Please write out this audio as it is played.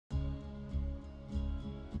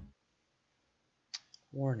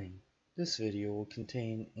Warning: this video will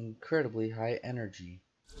contain incredibly high energy.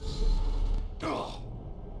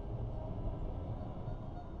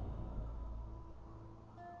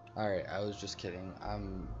 Alright, I was just kidding.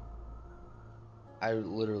 I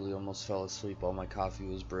literally almost fell asleep while my coffee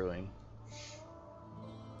was brewing.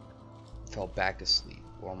 Fell back asleep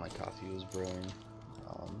while my coffee was brewing.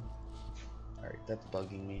 Alright, that's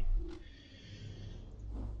bugging me.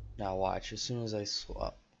 Now watch, as soon as I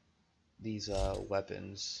swap these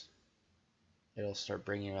weapons, it'll start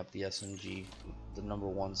bringing up the SMG, the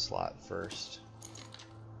 #1 slot first.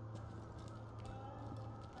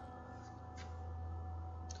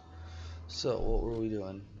 So what were we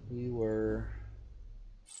doing? We were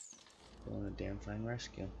doing a damn fine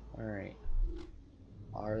rescue. Alright.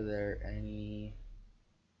 Are there any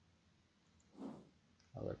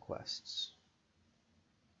other quests?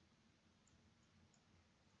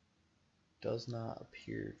 Does not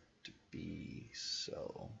appear to be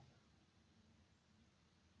so.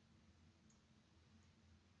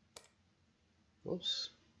 Whoops.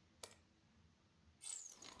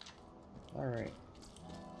 Alright.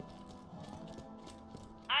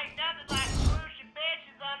 Ain't nothing like swooshing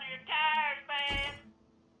bitches under your tires, man.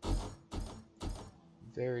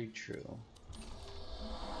 Very true.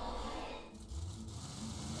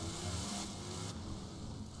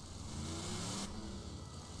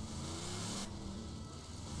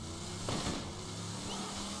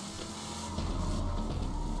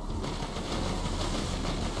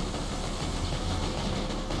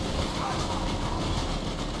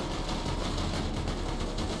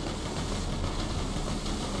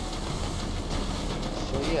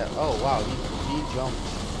 Yeah, oh wow, he jumped.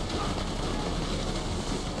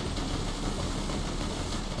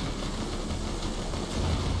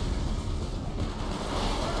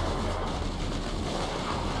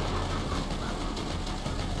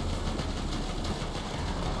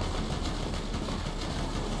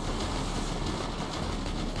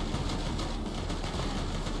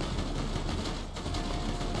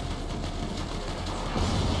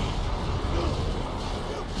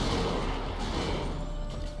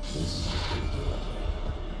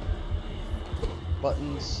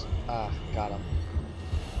 Buttons. Ah, got him.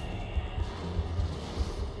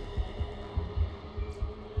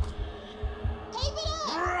 Keep it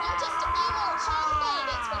up! I'm just a few more charred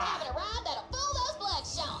bandits from having a ride that'll fool those blood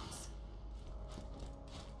shots.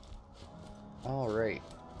 Alright.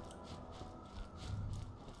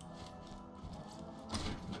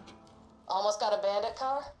 Almost got a bandit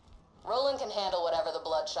car? Roland can handle whatever the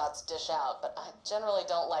bloodshots dish out, but I generally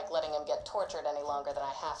don't like letting him get tortured any longer than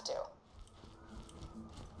I have to.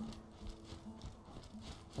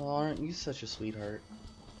 Well, aren't you such a sweetheart?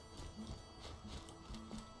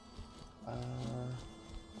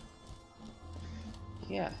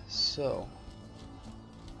 Yeah, so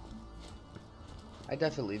I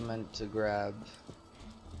definitely meant to grab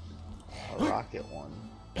a rocket one.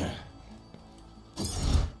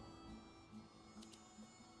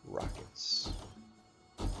 Rockets.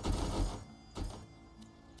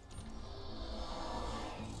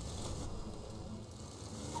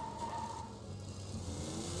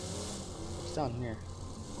 What's down here?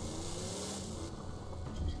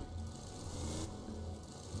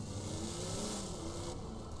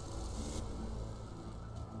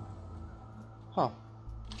 Huh.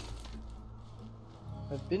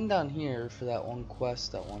 I've been down here for that one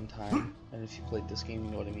quest at one time, and if you played this game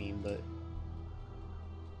you know what I mean, but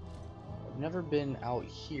I've never been out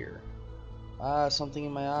here. Ah, something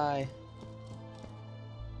in my eye.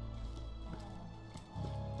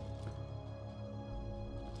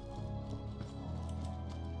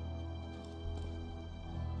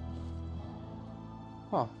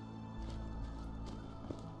 Huh.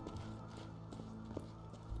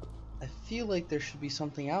 I feel like there should be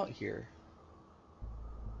something out here.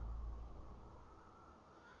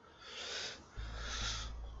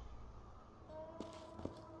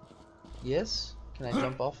 Yes? Can I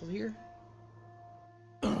jump off of here?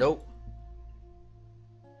 Nope.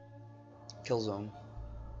 Kill zone.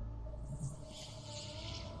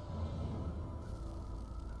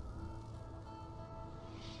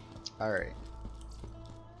 Alright.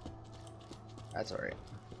 That's alright.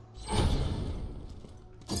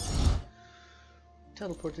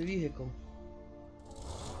 Teleport the vehicle.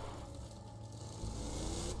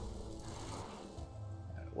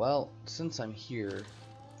 Well, since I'm here,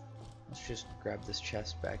 let's just grab this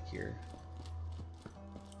chest back here.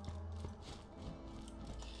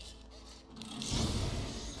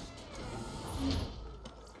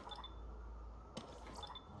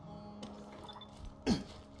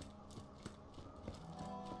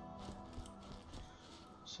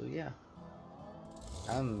 So yeah.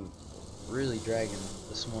 I'm really dragging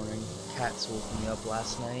this morning. Cats woke me up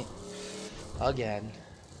last night again,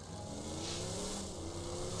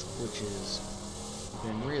 which has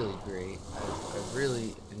been really great. I've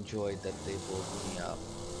really enjoyed that they've woken me up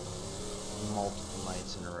multiple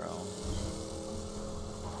nights in a row.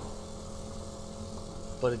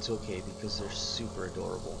 But it's okay because they're super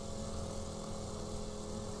adorable.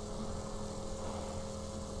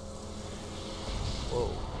 Whoa.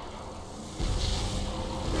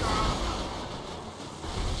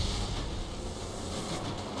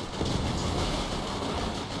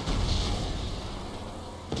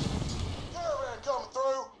 Caravan coming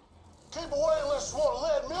through. Keep away unless you want a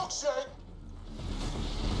lead milkshake.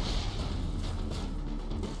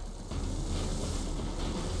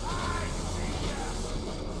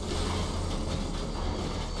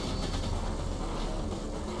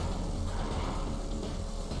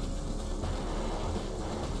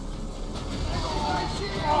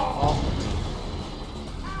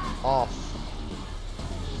 Off.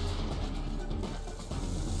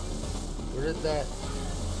 Where did that?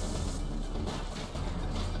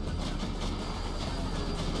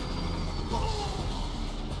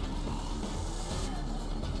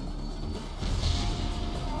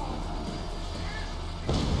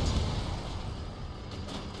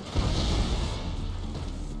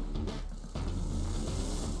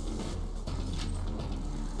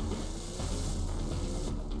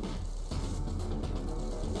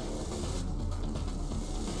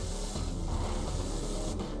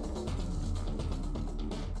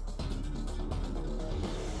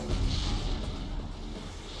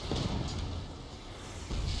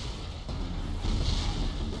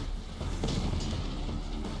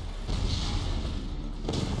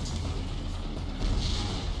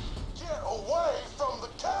 Get away from the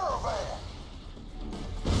caravan.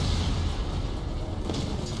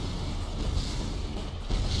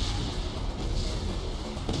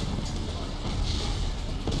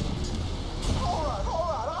 All right,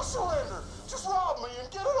 I'll surrender. Just rob me and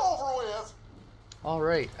get it over with.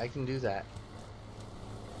 Alright, I can do that.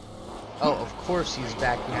 Oh, of course he's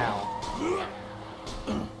back now.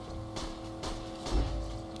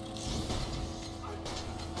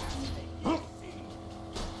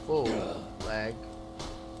 Whoa, lag.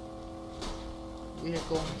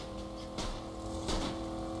 Vehicle.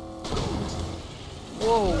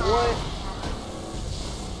 Whoa, what?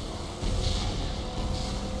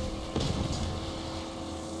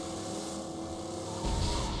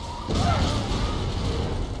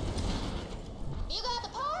 You got the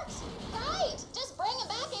parts? Great! Just bring them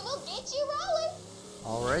back and we'll get you rolling.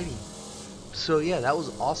 Alrighty. So yeah, that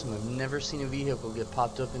was awesome. I've never seen a vehicle get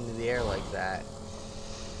popped up into the air like that.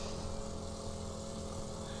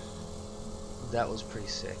 That was pretty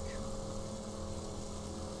sick.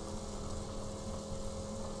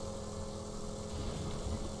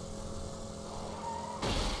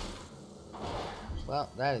 Well,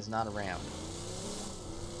 that is not a ramp.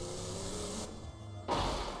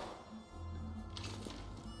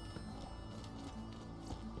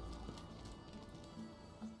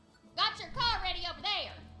 Got your car ready over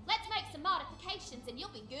there. Let's make some modifications and you'll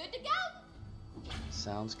be good to go.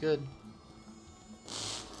 Sounds good.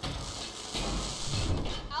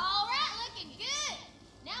 All right, looking good.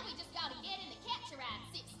 Now we just gotta get in the capture ride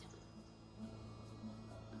system.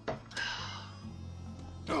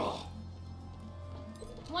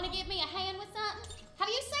 Want to give me a hand with something? Have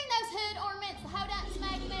you seen those hood ornaments the Hodunks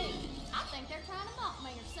made me? I think they're trying to mock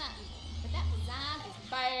me or something. But that design is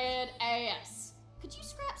badass. Could you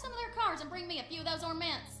scrap some of their cars and bring me a few of those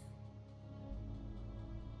ornaments?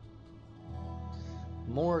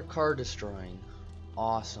 More car destroying.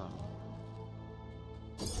 Awesome.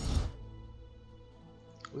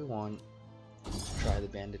 We want to try the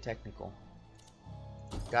Bandit technical.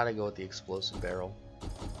 Gotta go with the explosive barrel.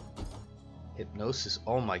 Hypnosis.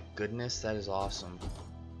 Oh my goodness, that is awesome.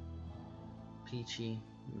 Peachy.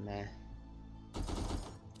 Meh.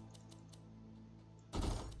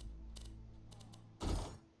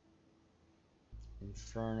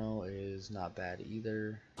 Inferno is not bad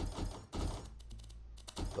either.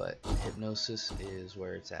 But hypnosis is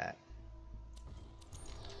where it's at.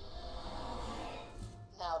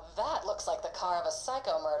 Now that looks like the car of a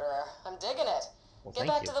psycho murderer. I'm digging it. Well, Get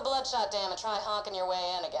thank back you. to the Bloodshot Dam and try honking your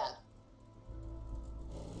way in again.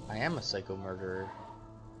 I am a psycho murderer.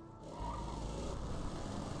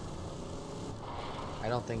 I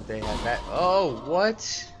don't think they had that. Oh,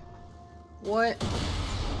 what? What?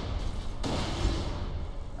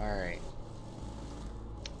 Alright.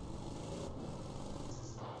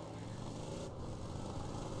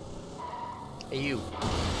 Hey, you.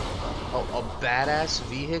 Oh, a badass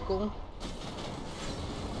vehicle?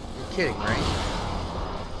 kidding, right?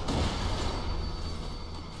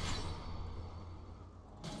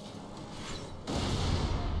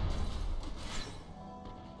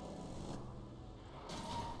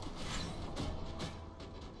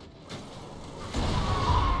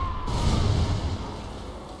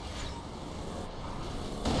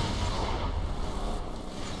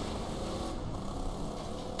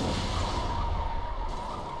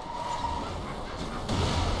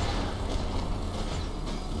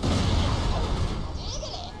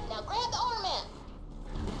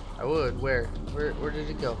 I would. Where did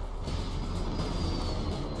it go?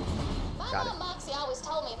 My Got mom it. Moxie always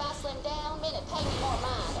told me if I slim down, men would pay me more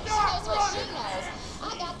mind. But she knows what she knows.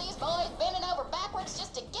 I got these boys bending over backwards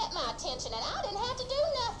just to get my attention, and I didn't have to do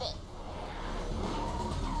nothing.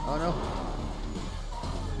 Oh no.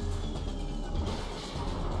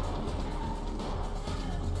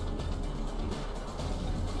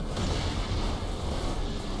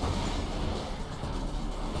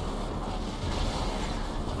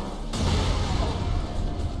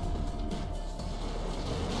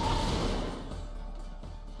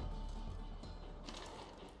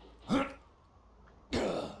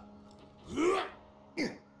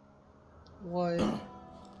 What?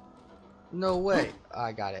 No way.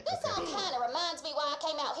 I got it. This all Okay. kind of reminds me why I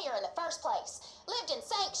came out here in the first place. Lived in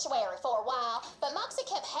Sanctuary for a while, but Moxie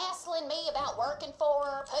kept hassling me about working for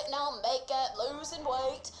her, putting on makeup, losing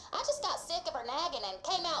weight. I just got sick of her nagging and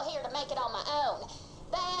came out here to make it on my own.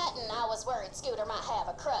 That, and I was worried Scooter might have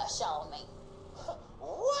a crush on me.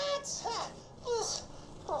 What?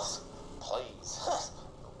 Please.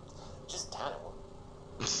 Just kind of.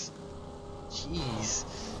 Jeez.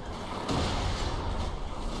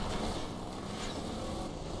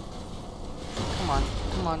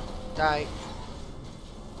 Come on, die.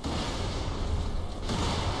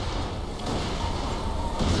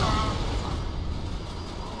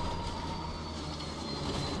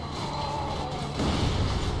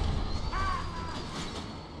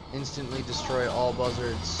 Instantly destroy all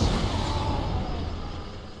buzzards.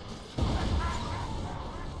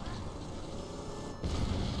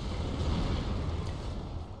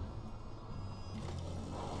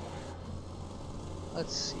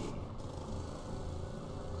 Let's see.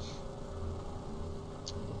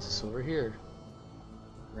 What's this over here?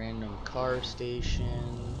 Random car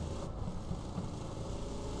station.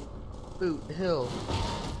 Boot hill.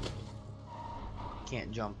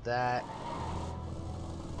 Can't jump that.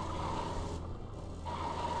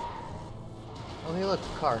 Oh, hey, look,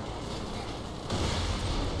 a car.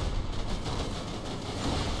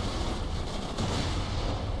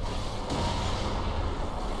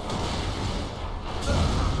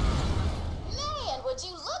 Man, would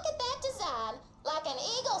you look at that design? Like an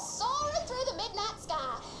eagle soaring through the midnight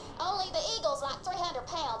sky. Only the eagle's like 300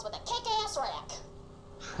 pounds with a kick-ass rack.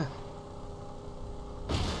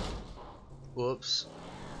 Whoops.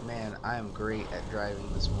 Man, I am great at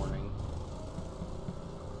driving this morning.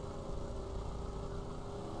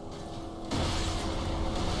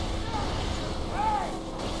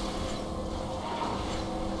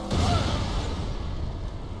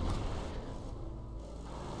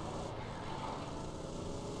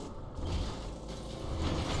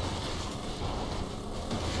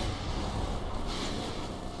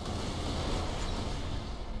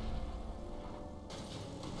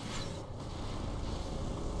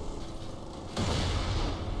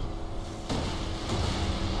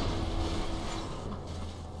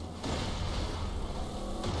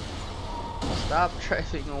 Stop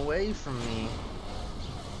driving away from me.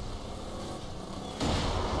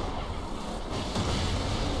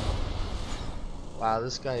 Wow,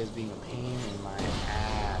 this guy is being a pain in my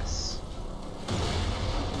ass.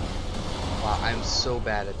 Wow, I'm so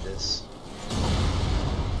bad at this.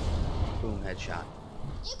 Boom, headshot.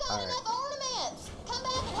 You got All right. enough ornaments. Come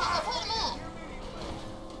back and help me put them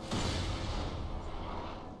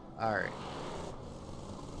up. Alright.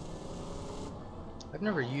 I've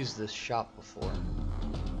never used this shop before.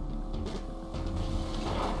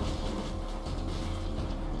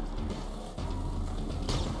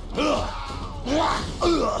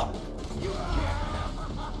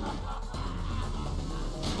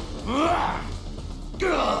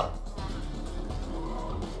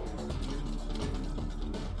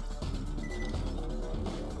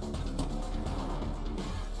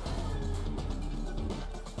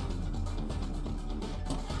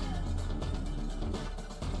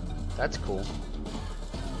 That's cool.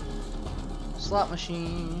 Slot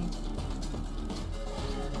machine.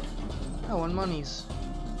 Oh, and monies.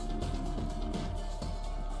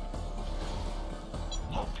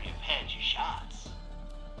 Hope you've had your shots.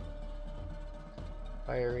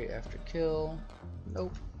 Fire rate after kill.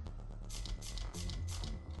 Nope.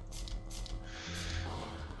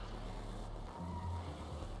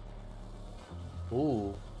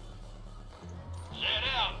 Ooh. Set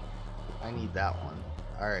out. I need that one.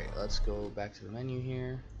 Alright, let's go back to the menu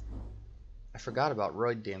here. I forgot about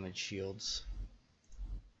roid damage shields.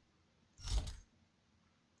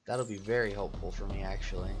 That'll be very helpful for me,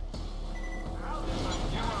 actually. You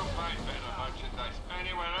won't find better merchandise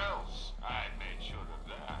anywhere else. I made sure of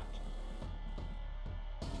that.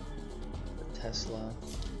 The Tesla.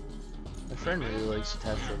 My friend really likes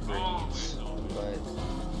Tesla grenades, but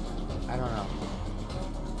I don't know.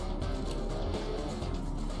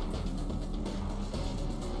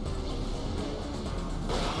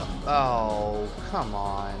 Oh, come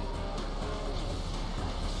on.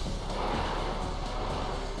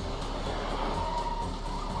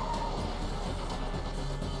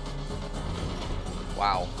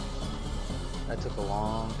 Wow. That took a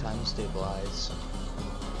long time to stabilize.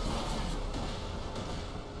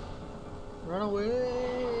 Run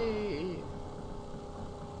away!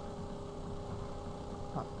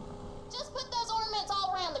 Huh. Just put those ornaments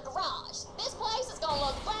all around the garage. This place is gonna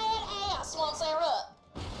look badass once they're up.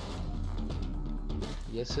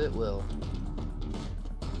 Yes, it will.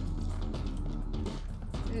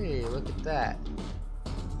 Hey, look at that.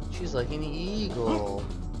 She's like an eagle.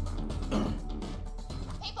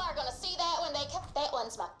 People are gonna see that when they come. That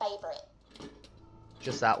one's my favorite.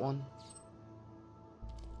 Just that one?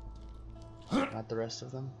 Not the rest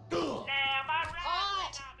of them? Now, my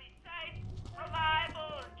ride may not be safe,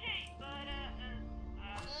 reliable, or cheap, but,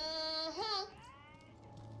 Mm-hmm.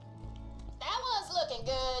 That one's looking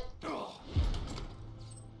good.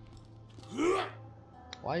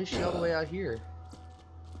 Why is she all the way out here?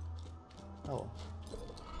 Oh.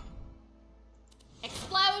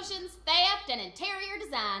 Explosions, theft, and interior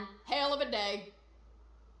design. Hell of a day.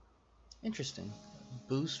 Interesting.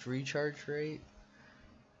 Boost recharge rate.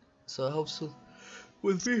 So it helps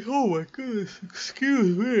with me. Oh my goodness.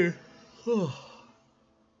 Excuse me. Oh.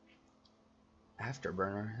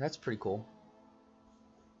 Afterburner. That's pretty cool.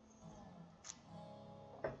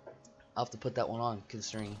 I'll have to put that one on,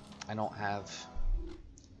 considering I don't have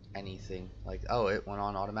anything. Like, oh, it went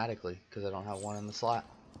on automatically because I don't have one in the slot.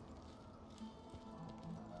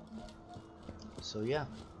 So yeah.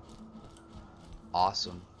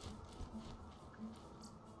 Awesome.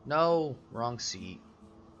 No, wrong seat.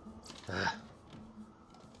 Ugh.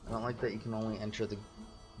 I don't like that you can only enter the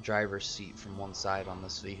driver's seat from one side on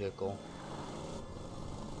this vehicle.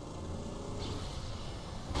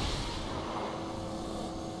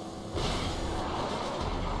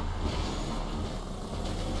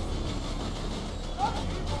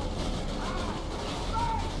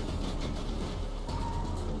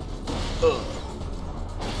 Ugh.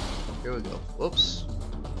 Here we go. Whoops.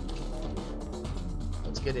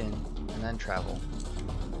 Let's get in and then travel.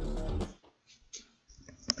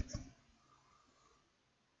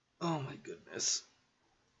 Oh my goodness.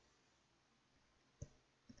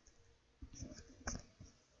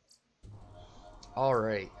 All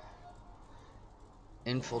right.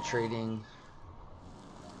 Infiltrating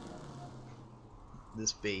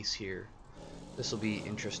this base here. This will be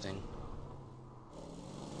interesting.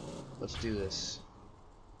 Let's do this.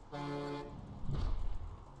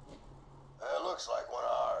 Looks like one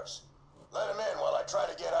of ours. Let him in while I try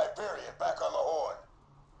to get Hyperion back on the horn.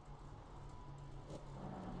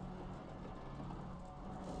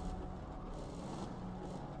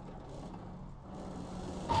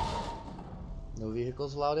 No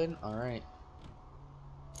vehicles allowed in? Alright.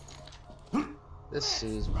 This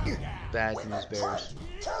is bad news bears.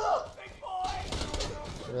 Kill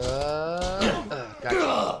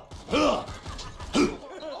Gotcha.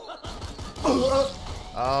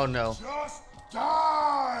 Oh no. Just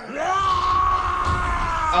die!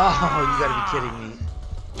 Oh, you gotta be kidding me.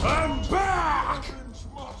 I'm back!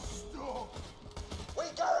 We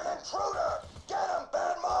got an intruder! Get him,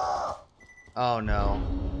 Bad Ma! Oh no.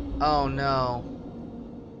 Oh no.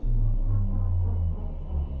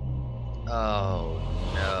 Oh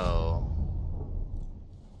no.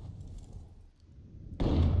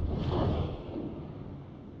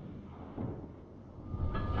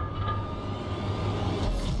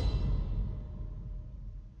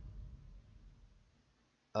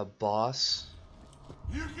 A boss?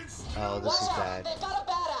 Oh, this is bad. They've got a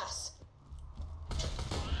badass.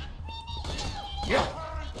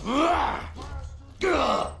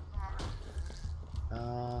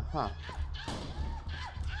 Huh.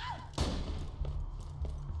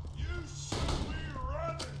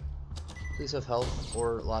 Please have health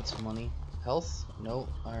or lots of money. Health? Nope.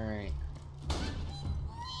 Alright.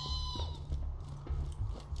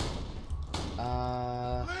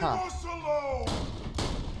 Huh.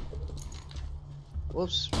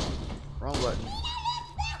 Whoops. Wrong button.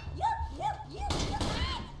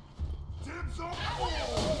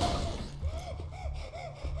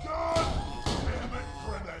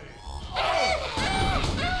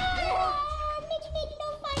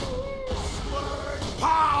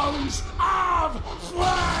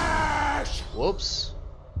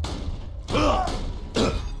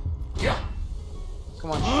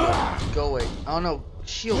 Come on, shield. Go away. Oh no,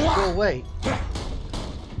 shield, go away.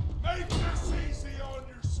 Make this easy on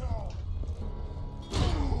yourself.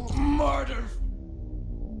 Murder.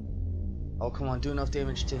 Oh, come on, do enough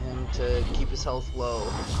damage to him to keep his health low.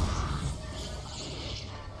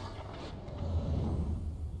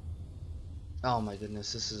 Oh my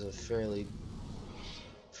goodness, this is a fairly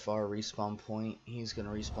far respawn point. He's gonna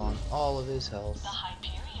respawn all of his health. The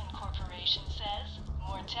Hyperion Corporation says,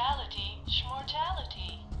 mortality,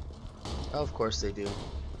 schmortality. Oh, of course they do.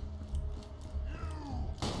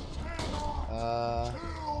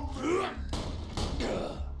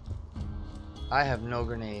 I have no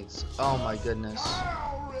grenades. Oh my goodness.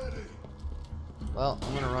 Well,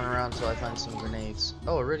 I'm gonna run around until I find some grenades.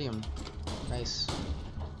 Oh, iridium. Nice.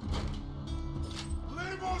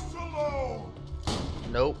 Leave us alone.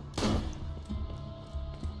 Nope.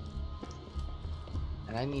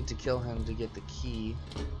 And I need to kill him to get the key.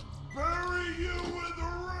 Bury you with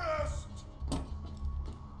the rest.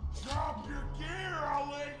 Drop your gear, I'll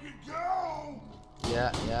let you go.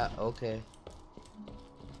 Yeah, okay.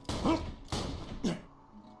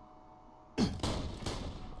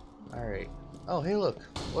 Alright. Oh, hey look.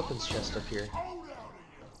 Weapons chest up here. Hold out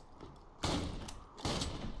of you.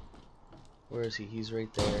 Where is he? He's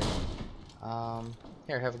right there.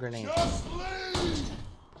 Here, have a grenade. Just leave.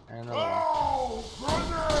 And another one. Oh,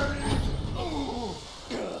 grenade.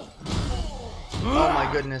 Oh my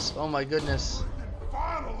goodness. Oh my goodness.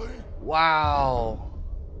 Finally. Wow.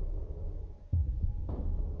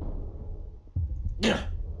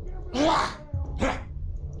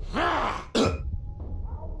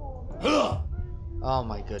 Oh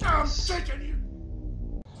my I'm goodness. taking you.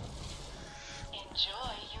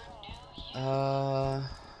 Enjoy your new year.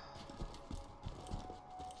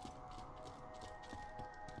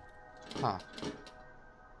 Huh.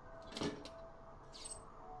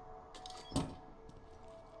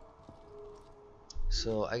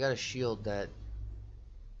 So I got a shield that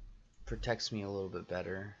protects me a little bit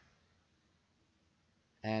better.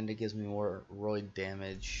 And it gives me more roid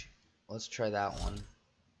damage. Let's try that one.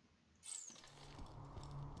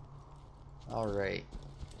 Alright.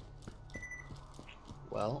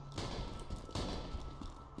 Well,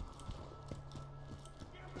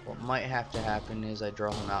 what might have to happen is I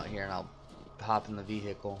draw him out here and I'll hop in the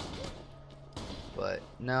vehicle. But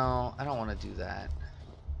no, I don't want to do that.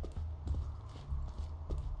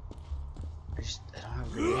 I don't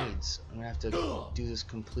have grenades. I'm gonna have to do this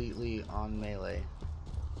completely on melee.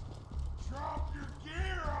 Drop your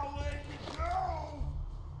gear, I'll let you go.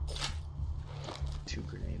 2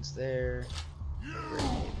 grenades there. You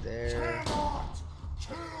Grenade there. cannot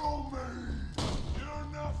kill me. You're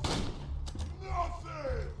nothing.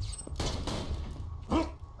 Nothing.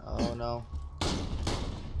 Oh no.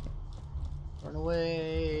 Run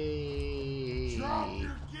away. Drop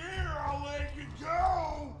your gear, I'll let you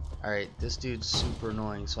go. Alright, this dude's super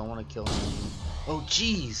annoying, so I want to kill him. Oh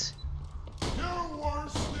jeez. You're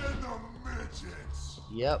worse than the midgets.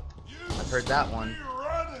 Yep. You I've heard that one. be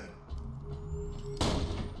running.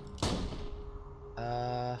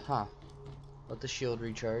 Huh. Let the shield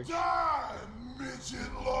recharge. Die,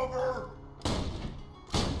 midget lover.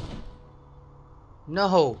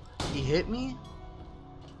 No! He hit me?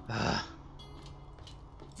 Ugh.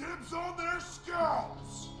 Dibs on their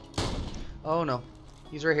scalps. Oh no.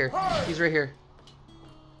 He's right here. He's right here.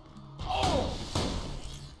 Oh.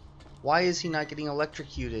 Why is he not getting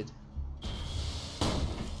electrocuted?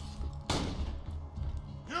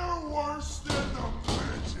 You're worse than the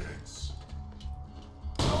midgets.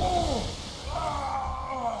 Oh.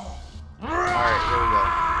 Alright, here we go.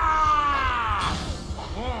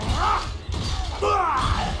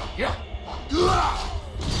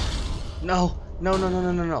 No! No, no, no,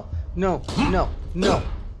 no, no, no. No, no, no.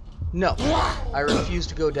 No. I refuse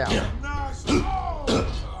to go down. Nice. Oh.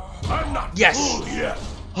 I'm not Yes. through yet.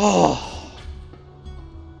 Oh.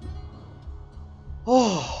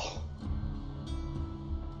 Oh.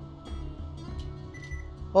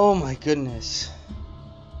 Oh my goodness.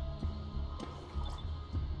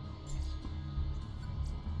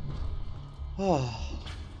 Oh.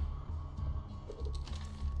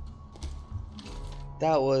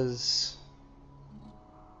 That was...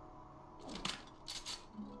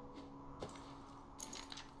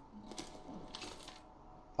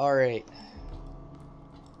 Alright.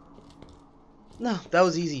 No, that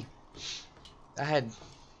was easy. That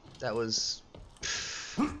was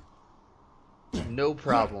no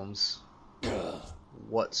problems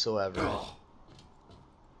whatsoever.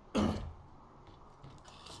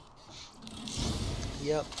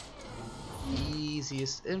 Yep.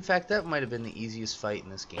 Easiest. In fact, that might have been the easiest fight in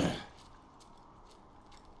this game.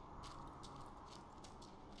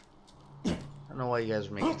 know why you guys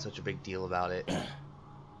are making such a big deal about it.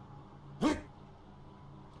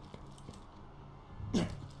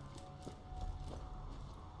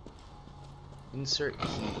 Insert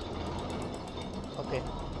key. Okay.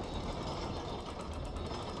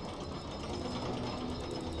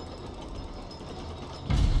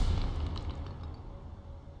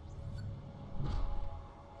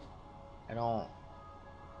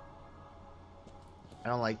 I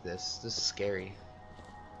don't like this. This is scary.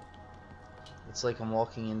 It's like I'm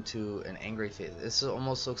walking into an angry face. This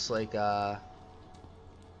almost looks like Dr.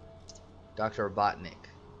 Robotnik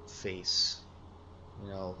face. You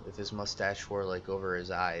know, if his mustache were like over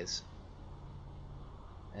his eyes.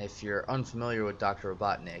 And if you're unfamiliar with Dr.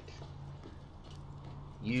 Robotnik,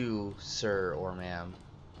 you, sir or ma'am,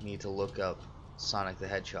 need to look up Sonic the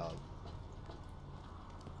Hedgehog.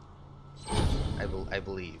 I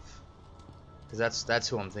believe. Because that's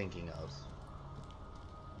who I'm thinking of.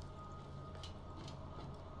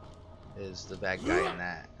 Is the bad guy in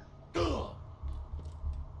that.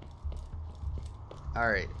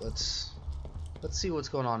 Alright, let's see what's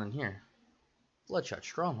going on in here. Bloodshot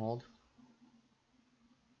Stronghold.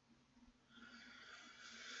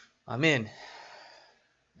 I'm in.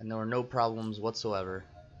 And there were no problems whatsoever.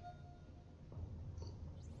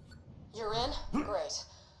 You're in? Great.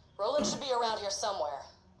 Roland should be around here somewhere.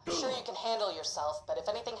 I'm sure you can handle yourself, but if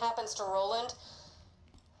anything happens to Roland,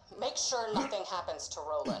 make sure nothing happens to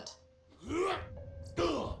Roland.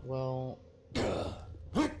 Well,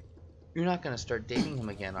 you're not gonna start dating him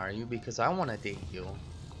again, are you? Because I want to date you.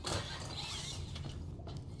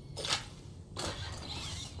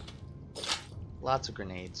 Lots of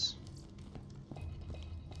grenades.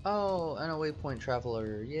 Oh, and a waypoint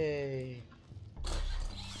traveler. Yay.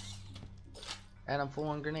 And I'm full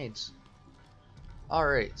on grenades.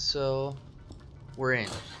 Alright, so we're in.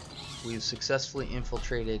 We've successfully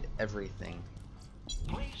infiltrated everything.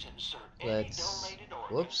 Please insert Let's... any donated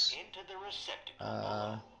organs Whoops. into the receptacle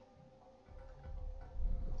below.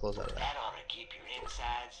 Close out of that. That ought to keep your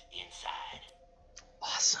insides inside.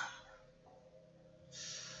 Awesome.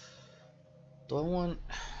 Do I want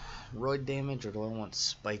roid damage or do I want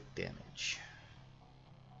spike damage?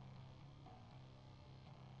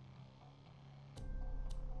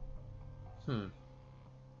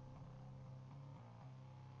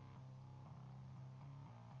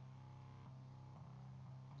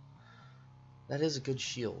 That is a good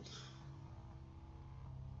shield.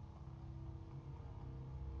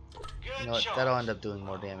 You know what? That'll end up doing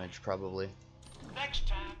more damage probably. Next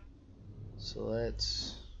time. So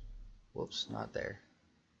let's... Whoops, not there.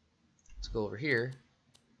 Let's go over here.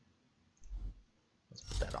 Let's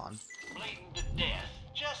put that on. Bleeding to death.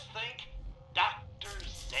 Just think, Dr.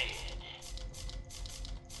 Zed.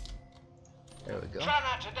 There we go. Try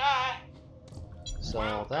not to die. So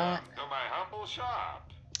Welcome that to my humble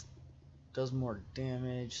shop. does more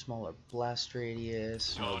damage, smaller blast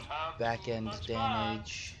radius, no Don't have back end much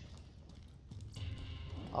damage.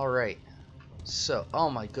 Alright. So, oh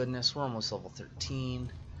my goodness, we're almost level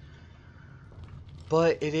 13.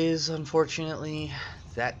 But it is unfortunately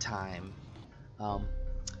that time.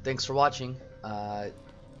 Thanks for watching.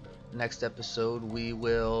 Next episode we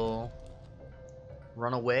will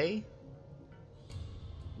run away.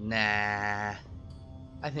 Nah,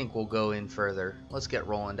 I think we'll go in further. Let's get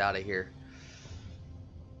Roland out of here.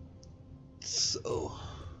 So,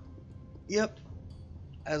 yep,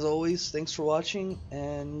 as always, thanks for watching,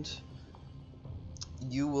 and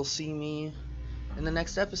you will see me in the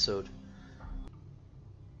next episode.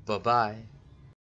 Bye-bye.